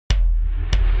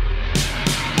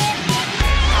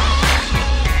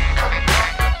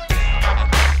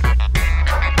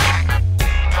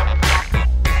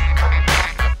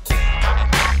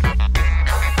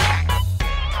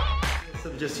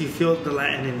feel the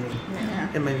Latin in me,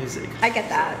 in my music. I get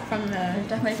that from the...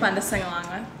 Definitely fun to sing along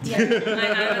with. Yeah.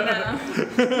 I don't know.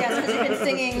 Yes, because you've been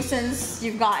singing since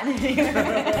you've gotten here.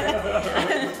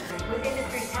 With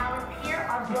industry talent here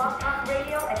on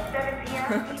BlogTalkRadio at 7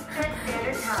 p.m. Eastern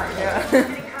Standard Time.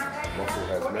 Muscle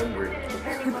has memory.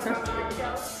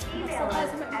 Email us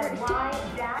at y.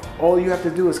 All you have to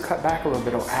do is cut back a little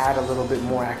bit or add a little bit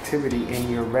more activity in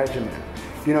your regimen.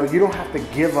 You know, you don't have to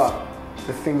give up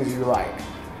the things you like.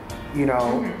 You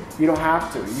know, you don't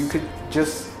have to. You could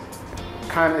just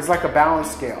kind of, it's like a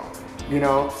balance scale. You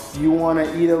know, you want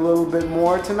to eat a little bit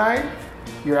more tonight,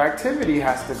 your activity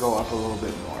has to go up a little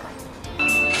bit more.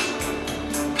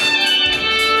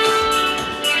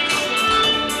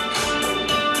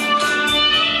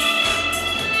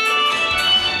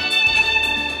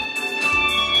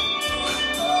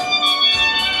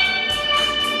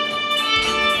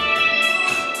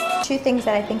 Two things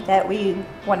that I think that we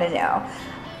want to know.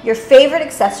 Your favorite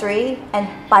accessory and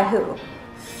by who?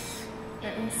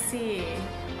 Let me see.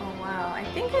 Oh wow, I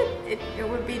think it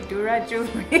would be Durrah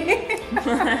Jewellery.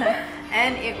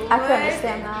 And it would be,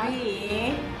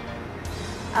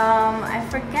 I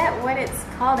forget what it's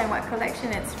called and what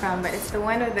collection it's from, but it's the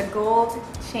one with the gold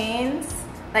chains.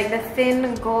 Like the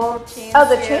thin gold chains. Oh,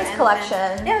 the chains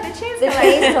collection. Yeah, the chains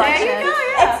collection. There you Go,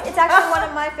 yeah. it's actually one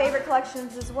of my favorite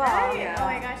collections as well. Right? Oh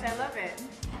my gosh, I love it.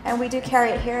 And we do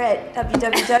carry it here at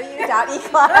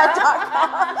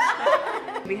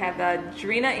www.yclad.com. We have the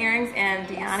Drina earrings and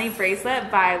the Yani bracelet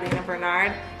by Lena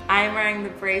Bernard. I'm wearing the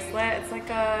bracelet. It's like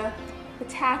a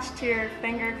attached to your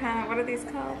finger kind of. What are these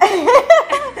called?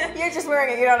 You're just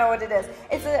wearing it. You don't know what it is.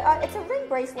 It's a ring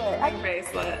bracelet. Ring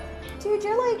bracelet. Dude,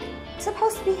 you're like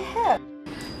supposed to be hip.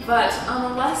 But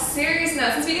on a less serious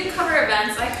note, since we do cover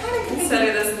events, I kind of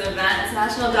consider this an event. It's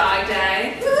National Dog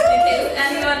Day. In case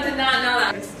anyone did not know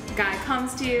that. This guy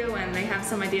comes to you and they have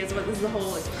some ideas of what this is the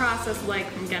whole process like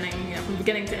from from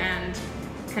beginning to end.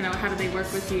 Kind of how do they work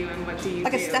with you and what do you do?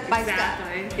 Like a step by step.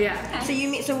 Exactly. Yeah. So you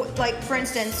mean like for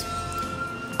instance,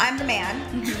 I'm the man,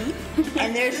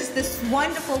 and there's just this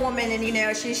wonderful woman, and you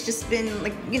know she's just been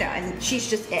like and she's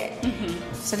just it.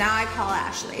 So now I call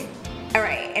Ashley. All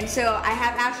right, and so I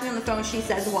have Ashley on the phone. She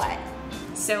says what?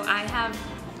 So I have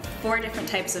 4 different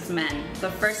types of men.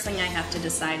 The first thing I have to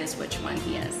decide is which one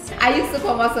he is. I used to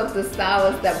call myself the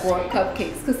stylist that brought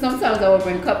cupcakes, because sometimes I would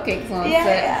bring cupcakes on set.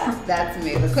 Yeah. That's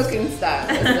me, the cooking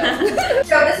stylist.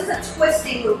 So this is a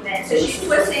twisting movement. So she's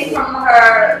twisting from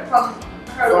her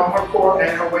core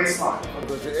and her waistline.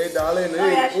 Hey, darling,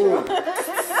 hey, ooh.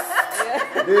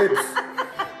 Dibs.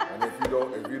 And if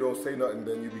you don't say nothing,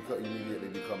 then you immediately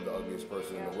become the ugliest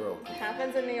person in the world. It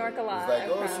happens in New York a lot. It's like,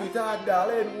 oh, sweetheart,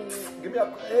 darling, give me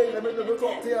a, hey, let me do a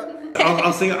cocktail.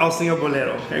 I'll sing a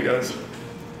bolero. Here it goes.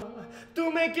 Tú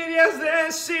me querías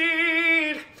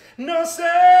decir, no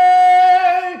sé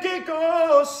qué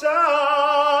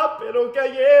cosa, pero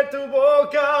callé tu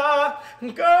boca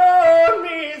con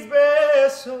mis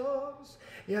besos.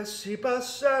 Y así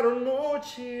pasaron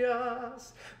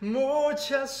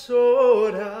muchas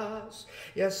horas.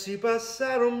 Y así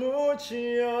pasaron muchas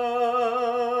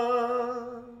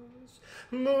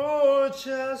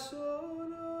horas.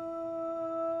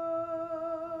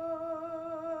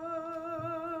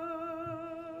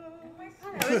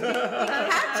 He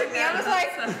captured me. I was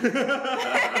like,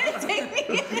 take me.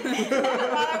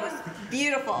 That was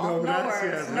beautiful. No,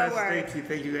 words. No words.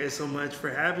 Thank you guys so much for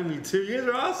having me too. You guys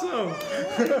are awesome.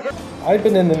 I've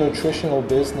been in the nutritional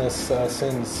business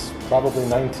since probably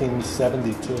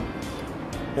 1972. You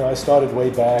know, I started way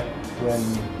back when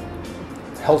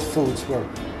health foods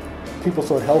people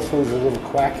thought health foods were a little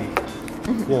quacky,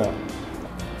 you know.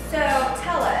 So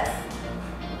tell us,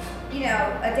 a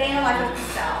day in the life of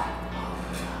Castell.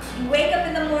 You wake up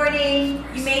in the morning,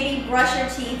 you maybe brush your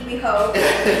teeth, we hope, and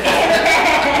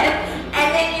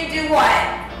then you do what?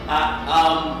 I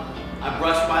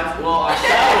brush I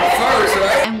shower first,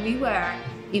 right? And we were,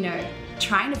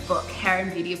 trying to book hair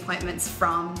and beauty appointments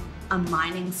from a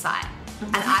mining site.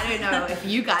 And I don't know if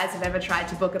you guys have ever tried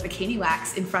to book a bikini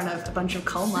wax in front of a bunch of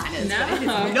coal miners, but it is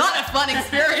not a fun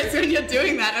experience when you're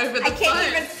doing that over the phone. I can't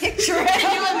even picture it.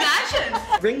 Can you imagine?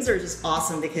 Rings are just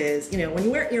awesome because, when you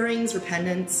wear earrings or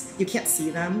pendants, you can't see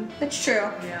them. That's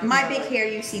true. Yeah. My big hair,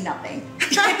 you see nothing.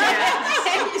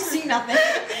 You see nothing.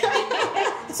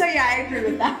 So yeah, I agree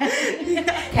with that.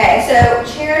 Okay, so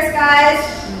cheers, guys.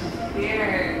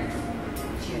 Cheers.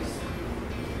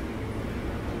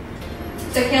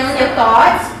 So Khalil, your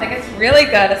thoughts? It's really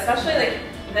good, especially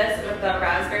this with the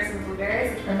raspberries and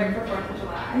blueberries. It's perfect for 4th of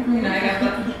July. I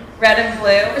got the red and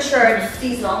blue. For sure, it's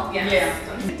seasonal. Yes.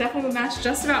 Yeah. It definitely would match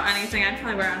just about anything. I'd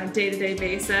probably wear it on a day-to-day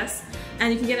basis.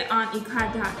 And you can get it on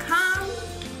Y-CLAD.com.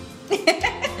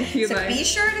 So be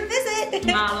sure to visit.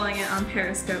 Modeling it on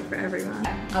Periscope for everyone.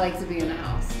 I like to be in the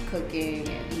house, cooking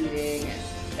and eating, and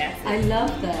that's it. I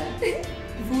love that.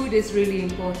 Food is really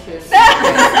important.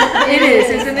 It is,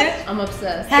 isn't it? I'm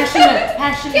obsessed. Passionate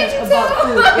about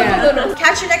food. Yeah.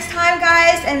 Catch you next time,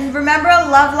 guys, and remember,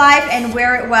 love life and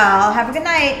wear it well. Have a good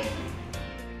night.